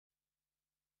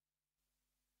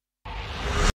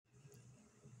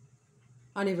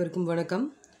அனைவருக்கும் வணக்கம்.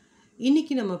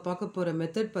 இன்னைக்கு நம்ம பார்க்க போற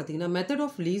மெத்தட் பார்த்தீங்கன்னா மெத்தட்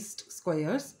ஆஃப் லீஸ்ட்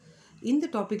ஸ்கொயர்ஸ். இந்த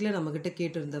டாபிக்ல நம்மகிட்ட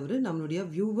கேட்டிருந்தவர் நம்மளுடைய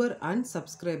viewer and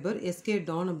subscriber SK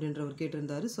Don அப்படின்றவர்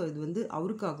கேட்டிருந்தாரு. ஸோ இது வந்து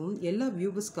அவருக்காகவும் எல்லா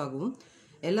வியூவர்ஸ்க்காகவும்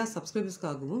எல்லா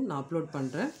சப்ஸ்கிரைபர்ஸ்க்காகவும் நான் அப்லோட்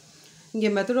பண்ணுறேன்.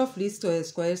 இங்கே மெத்தட் ஆஃப் லீஸ்ட்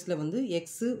ஸ்கொயர்ஸில் வந்து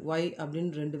எக்ஸு ஒய்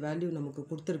அப்படின்னு ரெண்டு வேல்யூ நமக்கு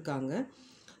கொடுத்துருக்காங்க.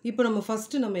 இப்போ நம்ம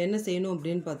ஃபஸ்ட்டு நம்ம என்ன செய்யணும்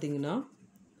அப்படின்னு பார்த்தீங்கன்னா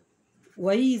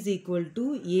y is equal to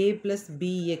a plus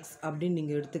bx அப்படின்னு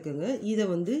நீங்கள் எடுத்துக்கோங்க. இதை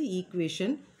வந்து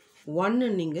ஈக்குவேஷன் 1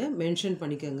 நீங்கள் மென்ஷன்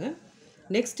பண்ணிக்கோங்க.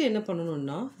 நெக்ஸ்ட் என்ன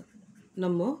பண்ணணும்னா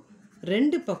நம்ம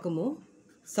ரெண்டு பக்கமும்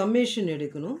சம்மேஷன்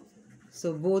எடுக்கணும். ஸோ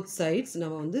போத் சைட்ஸ்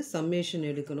நம்ம வந்து சம்மேஷன்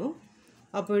எடுக்கணும்.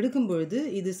 அப்போ எடுக்கும்பொழுது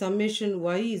இது summation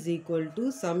y is equal to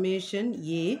summation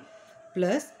a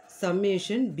plus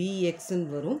summation bxன்னு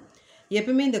வரும்.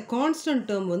 எப்பவுமே இந்த கான்ஸ்டன்ட்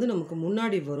டேர்ம் வந்து நமக்கு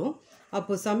முன்னாடி வரும்.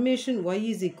 அப்போ summation y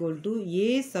is equal to a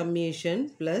summation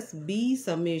plus b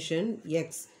summation x.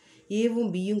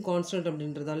 ஏவும் பியும் கான்ஸ்டன்ட்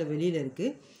அப்படின்றதால வெளியில்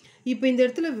இருக்குது. இப்போ இந்த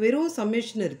இடத்துல வெறும்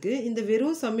சம்மேஷன் இருக்குது. இந்த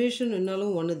வெறும்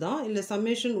சம்மேஷன்னாலும் ஒன்று தான், இல்லை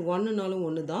சம்மேஷன் ஒன்றுனாலும்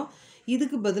ஒன்று தான்.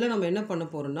 இதுக்கு பதிலாக நம்ம என்ன பண்ண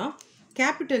போகிறோம்னா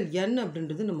கேபிட்டல் N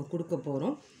அப்படின்றது நம்ம கொடுக்க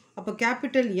போகிறோம். அப்போ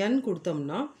கேபிட்டல் N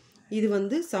கொடுத்தோம்னா இது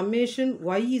வந்து summation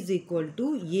y is equal to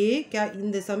a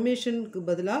இந்த சம்மேஷனுக்கு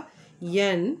பதிலாக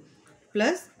n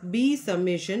ப்ளஸ் பி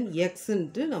சம்மேஷன்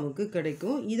எக்ஸுன்ட்டு நமக்கு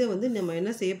கிடைக்கும். இதை வந்து நம்ம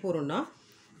என்ன செய்ய போகிறோம்னா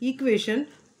ஈக்குவேஷன்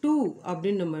 2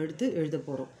 அப்படின்னு நம்ம எடுத்து எழுத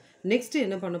போகிறோம். நெக்ஸ்ட்டு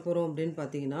என்ன பண்ண போகிறோம் அப்படின்னு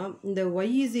பார்த்தீங்கன்னா இந்த y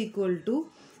is equal to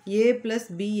a plus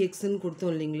bxன்னு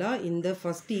கொடுத்தோம் இல்லைங்களா, இந்த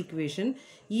ஃபஸ்ட் ஈக்குவேஷன்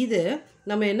இதை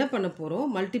நம்ம என்ன பண்ண போகிறோம்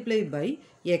மல்டிப்ளை பை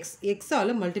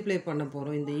எக்ஸால் மல்டிப்ளை பண்ண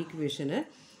போகிறோம் இந்த ஈக்குவேஷனை.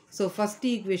 ஸோ ஃபஸ்ட்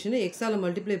ஈக்குவேஷனை எக்ஸால்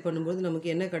மல்டிப்ளை பண்ணும்போது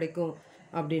நமக்கு என்ன கிடைக்கும்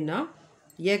அப்படின்னா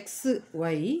எக்ஸ்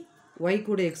y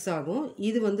கூட x ஆகும்.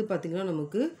 இது வந்து பார்த்திங்கன்னா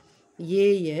நமக்கு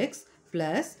ax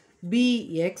plus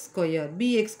bx square.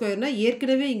 bx ஸ்கொயர்னால்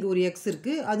ஏற்கனவே இங்கே ஒரு x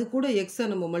இருக்குது, அது கூட எக்ஸை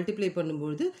நம்ம மல்டிப்ளை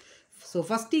பண்ணும்பொழுது ஸோ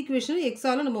ஃபஸ்ட் ஈக்குவேஷனை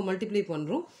எக்ஸால் நம்ம மல்டிப்ளை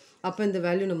பண்ணுறோம். அப்போ இந்த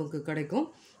வேல்யூ நமக்கு கிடைக்கும்.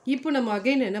 இப்போ நம்ம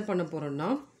அகைன் என்ன பண்ண போகிறோம்னா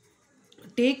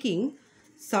taking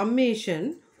summation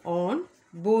on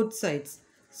both sides.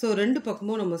 So ரெண்டு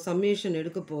பக்கமும் நம்ம சம்மேஷன்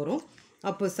எடுக்க போகிறோம்.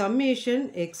 அப்போ summation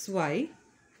xy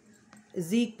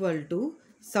is equal to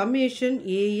summation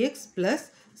ax plus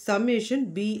summation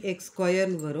bx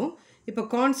ஸ்கொயர்னு வரும். இப்போ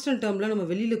கான்ஸ்டன்ட் டேர்மில் நம்ம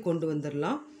வெளியில் கொண்டு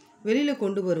வந்துடலாம். வெளியில்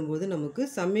கொண்டு வரும்போது நமக்கு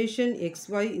summation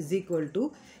xy is equal to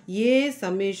a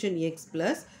summation x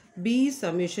plus b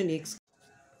summation x.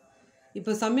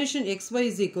 இப்போ summation xy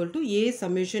is equal to a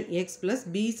summation x plus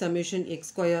b summation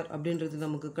x square அப்படின்றது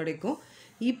நமக்கு கிடைக்கும்.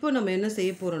 இப்போ நம்ம என்ன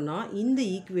செய்ய போகிறோம்னா இந்த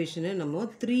ஈக்குவேஷனை நம்ம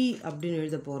 3 அப்படின்னு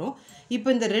எழுத போகிறோம். இப்போ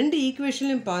இந்த ரெண்டு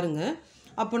ஈக்குவேஷன்லையும் பாருங்கள்.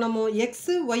 அப்போ நம்ம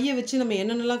எக்ஸு ஒய்யை வச்சு நம்ம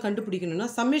என்னென்னலாம் கண்டுபிடிக்கணும்னா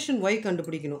சம்மேஷன் ஒய்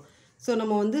கண்டுபிடிக்கணும். ஸோ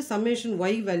நம்ம வந்து சம்மேஷன்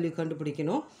ஒய் வேல்யூ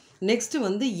கண்டுபிடிக்கணும். நெக்ஸ்ட்டு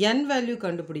வந்து என் வேல்யூ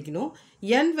கண்டுபிடிக்கணும்.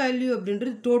 என் வேல்யூ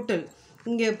அப்படின்றது டோட்டல்.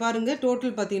 இங்கே பாருங்கள்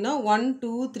டோட்டல் பார்த்தீங்கன்னா 1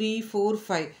 2 3 4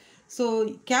 5. ஸோ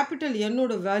கேபிட்டல்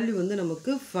என்னோட வேல்யூ வந்து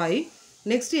நமக்கு 5.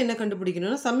 நெக்ஸ்ட்டு என்ன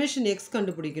கண்டுபிடிக்கணும்னா சம்மேஷன் எக்ஸ்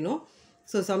கண்டுபிடிக்கணும்.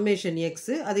 ஸோ சம்மேஷன்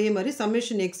எக்ஸு அதே மாதிரி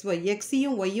சம்மேஷன் எக்ஸ் ஒய்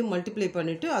எக்ஸையும் ஒய்யும் மல்டிப்ளை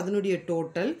பண்ணிவிட்டு அதனுடைய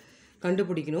டோட்டல்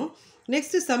கண்டுபிடிக்கணும்.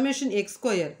 நெக்ஸ்ட்டு சம்மேஷன் எக்ஸ்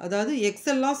ஸ்கொயர், அதாவது எக்ஸ்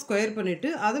எல்லாம் ஸ்கொயர் பண்ணிவிட்டு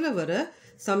அதில் வர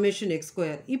சம்மேஷன் எக்ஸ்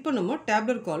ஸ்கொயர். இப்போ நம்ம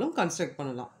டேப்லெட் காலம் கன்ஸ்ட்ரக்ட்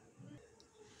பண்ணலாம்.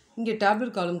 இங்கே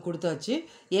டேப்லெட் காலம் கொடுத்தாச்சு.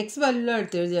 எக்ஸ் வேல்யூலாம்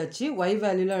எடுத்து எழுதியாச்சு, ஒய்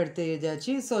வேல்யூலாம் எடுத்து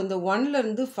எழுதியாச்சு. ஸோ இந்த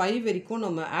 1லேருந்து 5 வரைக்கும்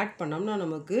நம்ம ஆட் பண்ணோம்னா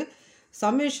நமக்கு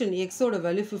சம்மேஷன் எக்ஸோட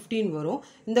வேல்யூ 15 வரும்.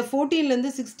 இந்த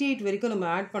 14லேருந்து 68 வரைக்கும் நம்ம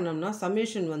ஆட் பண்ணோம்னா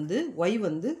சம்மேஷன் வந்து ஒய்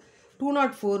வந்து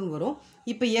 204 வரும்.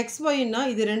 இப்போ எக்ஸ் ஒய்னா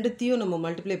இது ரெண்டுத்தையும் நம்ம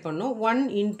மல்டிப்ளை பண்ணோம். 1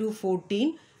 into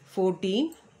 14 14,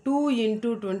 2 into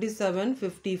 27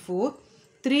 54,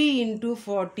 3 into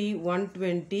 40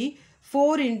 120,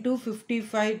 4 into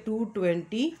 55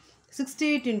 220,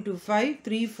 68 into 5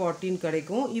 314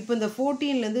 கிடைக்கும். இப்போ இந்த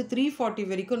 14லேருந்து 340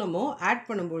 வரைக்கும் நம்ம ஆட்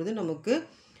பண்ணும்பொழுது நமக்கு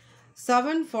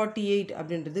 748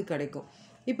 அப்படின்றது கிடைக்கும்.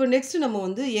 இப்போ நெக்ஸ்ட் நம்ம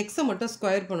வந்து எக்ஸை மட்டும்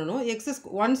ஸ்கொயர் பண்ணணும். எக்ஸ்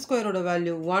 1 ஸ்கொயரோட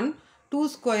வேல்யூ 1, 2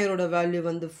 ஸ்கொயரோட வேல்யூ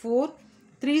வந்து 4,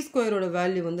 3 ஸ்கொயரோட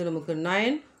வேல்யூ வந்து நமக்கு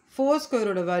 9, 4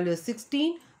 ஸ்கொயரோட வேல்யூ 16,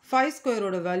 5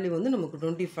 ஸ்கொயரோட வேல்யூ வந்து நமக்கு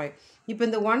 25. இப்போ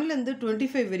இந்த 1லேருந்து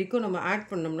 25 வரைக்கும் நம்ம ஆட்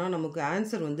பண்ணோம்னா நமக்கு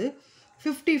ஆன்சர் வந்து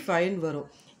 55 வரும்.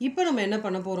 இப்போ நம்ம என்ன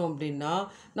பண்ண போகிறோம் அப்படின்னா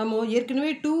நம்ம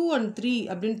ஏற்கனவே 2 and 3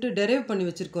 அப்படின்ட்டு டெரைவ் பண்ணி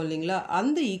வச்சுருக்கோம் இல்லைங்களா,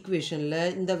 அந்த ஈக்குவேஷனில்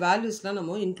இந்த வேல்யூஸ்லாம்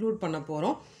நம்ம இன்க்ளூட் பண்ண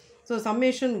போகிறோம். So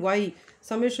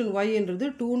summation ஒய்ன்றது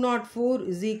 204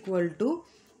 is equal to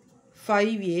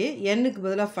 5a, என்னுக்கு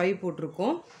பதிலாக 5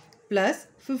 போட்டிருக்கோம், ப்ளஸ்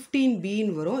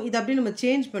 15bன்னு வரும். இது அப்படியே நம்ம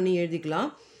சேஞ்ச் பண்ணி எழுதிக்கலாம்.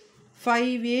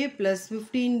 5a plus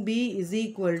 15b is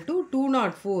equal to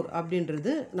 204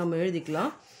 அப்படின்றது நம்ம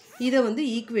எழுதிக்கலாம். இதை வந்து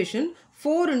ஈக்குவேஷன்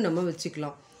 4ன்னு நம்ம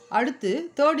வச்சுக்கலாம். அடுத்து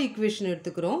தேர்ட் ஈக்குவேஷன்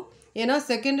எடுத்துக்கிறோம். ஏன்னா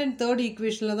செகண்ட் அண்ட் தேர்ட்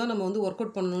ஈக்குவேஷனில் தான் நம்ம வந்து ஒர்க்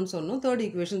அவுட் பண்ணணும்னு சொன்னோம். தேர்ட்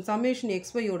ஈக்குவேஷன் சமேஷன்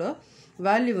எக்ஸ்ஒயோட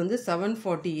வேல்யூ வந்து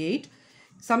 748,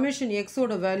 சமேஷன்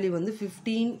எக்ஸோட வேல்யூ வந்து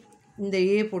 15, இந்த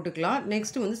ஏ போட்டுக்கலாம்.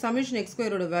 நெக்ஸ்ட் வந்து சமேஷன் எக்ஸ்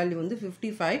ஸ்கொயரோட வேல்யூ வந்து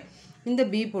 55, இந்த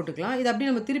பி போட்டுக்கலாம். இது அப்படியே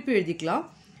நம்ம திருப்பி எழுதிக்கலாம்.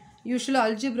 யூஸ்வலாக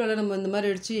அல்ஜிப்ராவில் நம்ம இந்த மாதிரி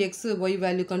அடித்து எக்ஸ் ஒய்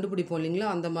வேல்யூ கண்டுபிடிப்போம் இல்லைங்களா,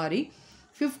 அந்த மாதிரி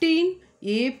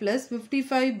 15a +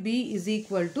 55b =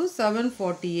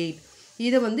 748.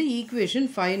 இதை வந்து ஈக்குவேஷன்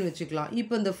 5 வச்சுக்கலாம்.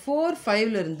 இப்போ இந்த 4,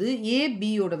 5லேருந்து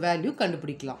ஏபியோட வேல்யூ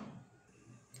கண்டுபிடிக்கலாம்.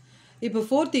 இப்போ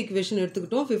ஃபோர்த் ஈக்குவேஷன்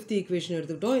எடுத்துக்கிட்டோம், ஃபிஃப்த் ஈக்குவேஷன்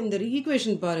எடுத்துக்கிட்டோம். இந்த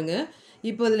ஈக்குவேஷன் பாருங்கள்.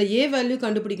 இப்போ அதில் ஏ வேல்யூ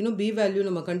கண்டுபிடிக்கணும், பி வேல்யூ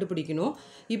நம்ம கண்டுபிடிக்கணும்.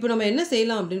 இப்போ நம்ம என்ன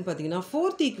செய்யலாம் அப்படின்னு பார்த்தீங்கன்னா,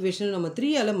 ஃபோர்த் ஈக்குவேஷனை நம்ம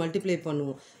 3ஆல் மல்டிப்ளை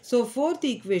பண்ணுவோம். ஸோ ஃபோர்த்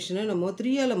ஈக்குவேஷனை நம்ம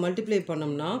 3ஆல் மல்டிப்ளை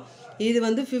பண்ணோம்னா இது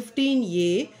வந்து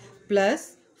 15a +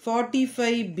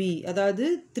 45b, அதாவது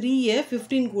 3ஐ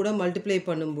 15 கூட மல்டிப்ளை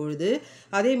பண்ணும்பொழுது,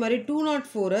 அதே மாதிரி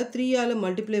 204ஐ 3ஆல்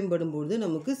மல்டிப்ளை பண்ணும்பொழுது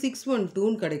நமக்கு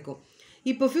 612 கிடைக்கும்.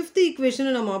 இப்போ ஃபிஃப்த்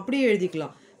ஈக்குவேஷனை நம்ம அப்படியே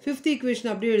எழுதிக்கலாம். ஃபிஃப்த்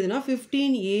ஈக்குவேஷன் அப்படியே எழுதினா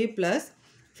 15a +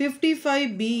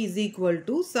 55b =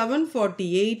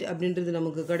 748 அப்படின்றது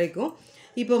நமக்கு கிடைக்கும்.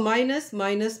 இப்போ மைனஸ்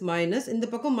மைனஸ் மைனஸ், இந்த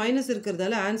பக்கம் மைனஸ்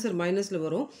இருக்கிறதால ஆன்சர் மைனஸில்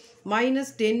வரும்.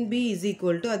 -10b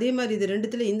 = அதே மாதிரி இது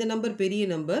ரெண்டுத்தில் இந்த நம்பர் பெரிய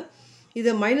நம்பர்,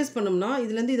 இதை மைனஸ் பண்ணோம்னா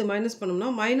இதுலேருந்து இதை மைனஸ் பண்ணோம்னா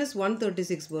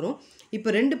 -136 வரும். இப்போ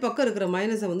ரெண்டு பக்கம் இருக்கிற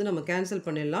மைனஸை வந்து நம்ம கேன்சல்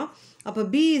பண்ணிடலாம். அப்போ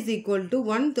b =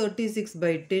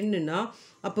 136/10னா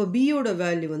அப்போ பியோட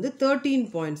வேல்யூ வந்து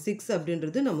 13.6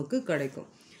 அப்படின்றது நமக்கு கிடைக்கும்.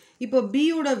 இப்போ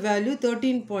பியோட வேல்யூ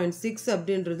 13.6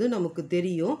 அப்படின்றது நமக்கு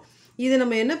தெரியும். இதை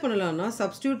நம்ம என்ன பண்ணலாம்னா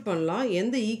சப்ஸ்டியூட் பண்ணலாம்.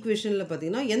 எந்த ஈக்குவேஷனில்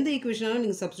பார்த்தீங்கன்னா எந்த ஈக்குவேஷனாலும்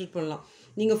நீங்கள் சப்ஸ்டியூட் பண்ணலாம்.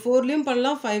 நீங்கள் 4லேயும்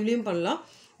பண்ணலாம், 5லேயும் பண்ணலாம்.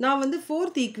 நான் வந்து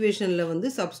ஃபோர்த் ஈக்குவேஷனில் வந்து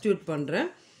சப்ஸ்டியூட் பண்ணுறேன்.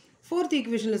 ஃபோர்த்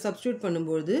ஈக்குவேஷனில் சப்ஸ்டியூட்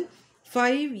பண்ணும்போது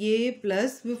 5a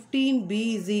 + 15b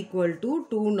 =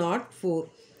 204.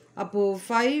 அப்போது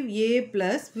 5a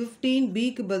 +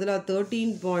 15bக்கு பதிலாக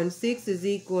 13.6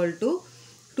 =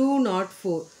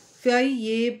 204.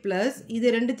 5a + இது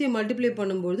ரெண்டுத்தையும் மல்டிப்ளை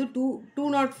பண்ணும்போது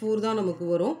 204 தான் நமக்கு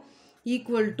வரும், =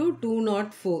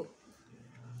 204.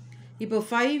 இப்போ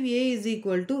 5a =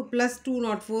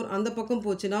 +204 அந்த பக்கம்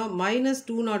போச்சுன்னா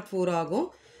 -204 ஆகும்.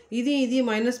 இதையும்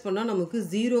மைனஸ் பண்ணால் நமக்கு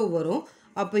 0 வரும்.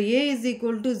 அப்போ a =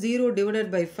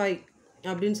 0/5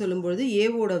 அப்படின்னு சொல்லும்பொழுது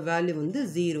ஏவோட வேல்யூ வந்து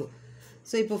 0.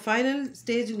 ஸோ இப்போ ஃபைனல்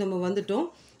ஸ்டேஜுக்கு நம்ம வந்துட்டோம்.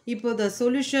 இப்போ த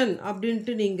சொல்யூஷன்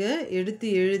அப்படின்ட்டு நீங்கள் எடுத்து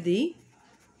எழுதி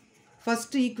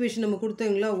ஃபஸ்ட்டு ஈக்குவேஷன் நம்ம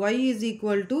கொடுத்தோங்களா, y =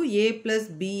 a +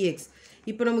 bx.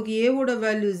 இப்போ நமக்கு ஏவோட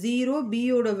வேல்யூ 0,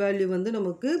 பியோட வேல்யூ வந்து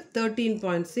நமக்கு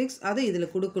 13.6, அதை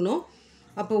இதில் கொடுக்கணும்.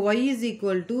 அப்போ y =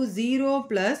 0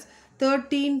 +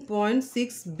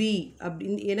 13.6b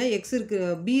அப்படின்னு, ஏன்னா எக்ஸ் இருக்கிற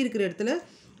பி இருக்கிற இடத்துல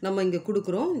நம்ம இங்கே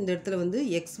கொடுக்குறோம். இந்த இடத்துல வந்து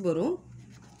எக்ஸ் வரும்.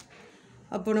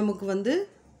 அப்போ நமக்கு வந்து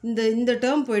இந்த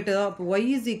டேர்ம் போயிட்டதா, அப்போ y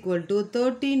 =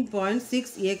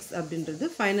 13.6x அப்படின்றது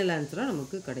ஃபைனல் ஆன்சராக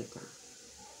நமக்கு கிடைக்கும்.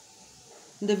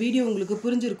 இந்த வீடியோ உங்களுக்கு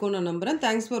புரிஞ்சிருக்கும்னு நான் நம்புகிறேன்.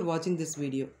 தேங்க்ஸ் ஃபார் வாட்சிங் திஸ்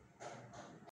வீடியோ.